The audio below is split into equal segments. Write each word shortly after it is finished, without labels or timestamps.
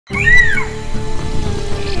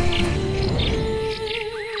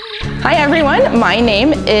Hi everyone, my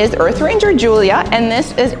name is Earth Ranger Julia and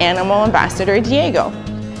this is Animal Ambassador Diego.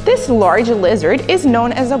 This large lizard is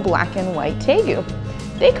known as a black and white tegu.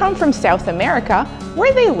 They come from South America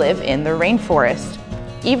where they live in the rainforest.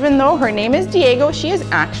 Even though her name is Diego, she is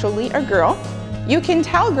actually a girl. You can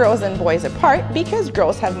tell girls and boys apart because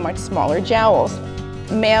girls have much smaller jowls.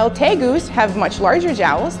 Male tegus have much larger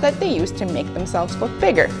jowls that they use to make themselves look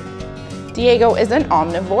bigger. Diego is an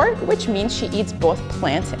omnivore, which means she eats both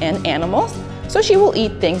plants and animals. So she will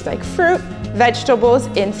eat things like fruit, vegetables,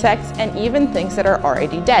 insects, and even things that are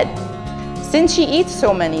already dead. Since she eats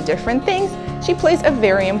so many different things, she plays a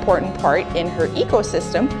very important part in her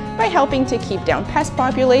ecosystem by helping to keep down pest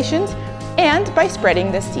populations and by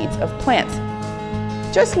spreading the seeds of plants.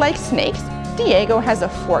 Just like snakes, Diego has a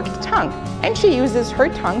forked tongue, and she uses her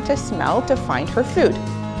tongue to smell to find her food.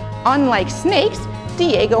 Unlike snakes,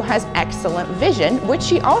 Diego has excellent vision, which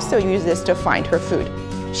she also uses to find her food.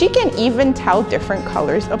 She can even tell different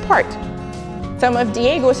colors apart. Some of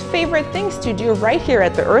Diego's favorite things to do right here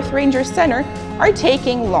at the Earth Ranger Center are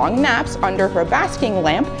taking long naps under her basking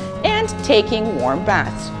lamp and taking warm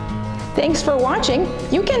baths. Thanks for watching.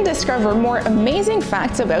 You can discover more amazing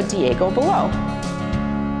facts about Diego below.